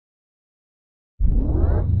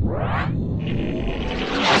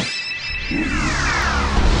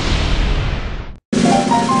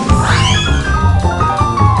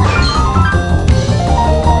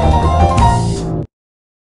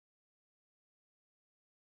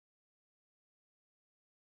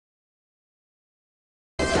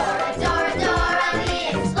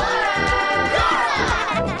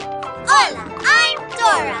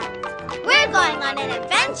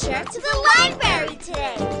adventure to the library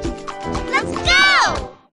today. Let's go!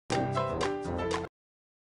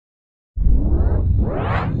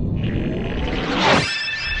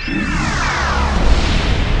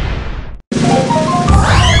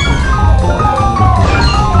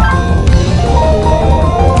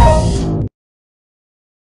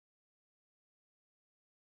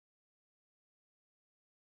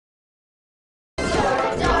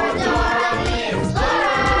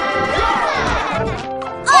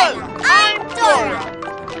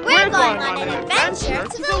 We're going on an adventure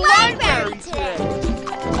to the library today.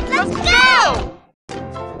 Let's go!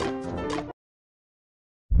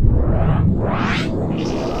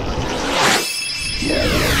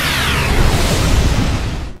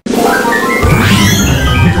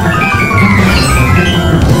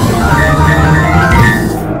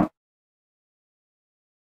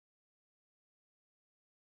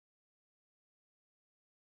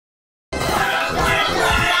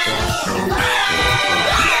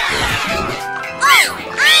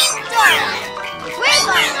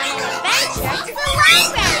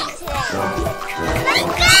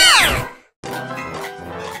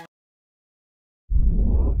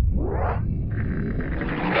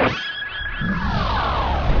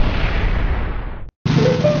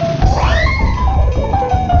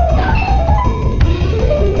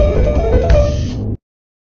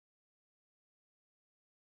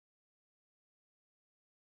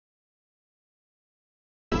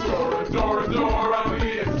 Dora, Dora,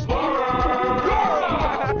 the Explorer!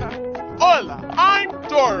 Dora! Hola, I'm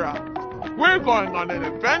Dora. We're going on an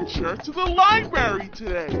adventure to the library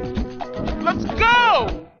today. Let's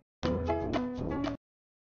go!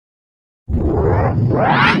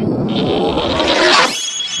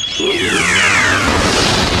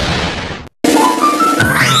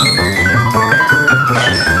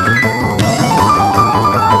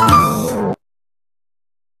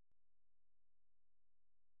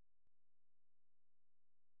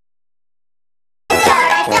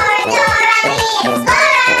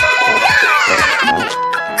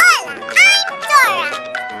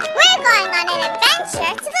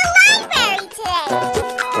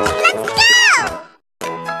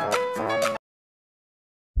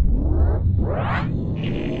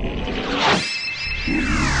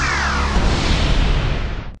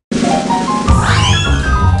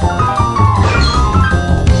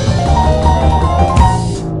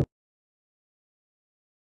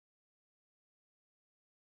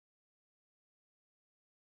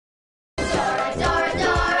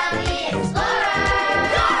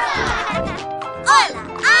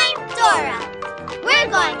 We're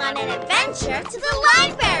going on an adventure to the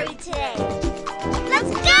library today.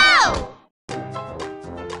 Let's go!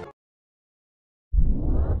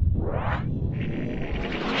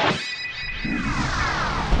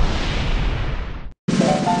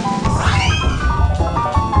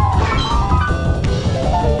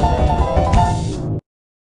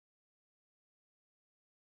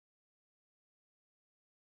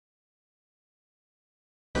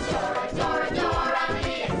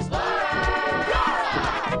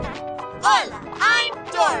 Hola, I'm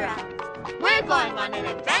Dora. We're going on an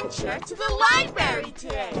adventure to the library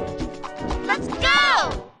today. Let's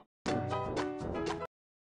go!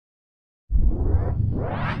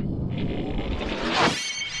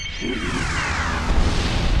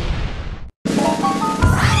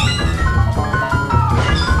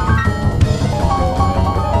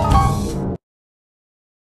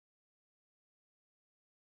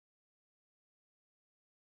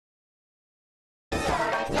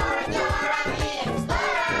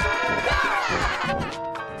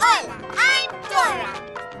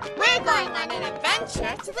 We're going on an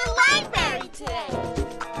adventure to the library today.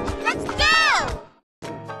 Let's go!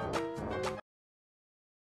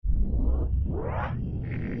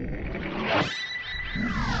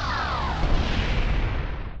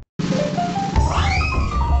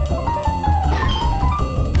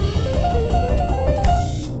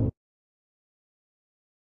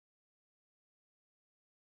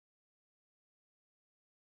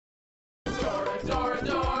 Dora,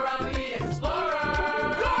 Dora, the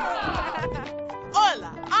Explorer! Dora!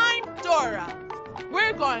 Hola, I'm Dora.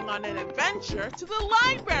 We're going on an adventure to the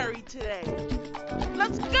library today.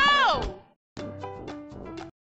 Let's go!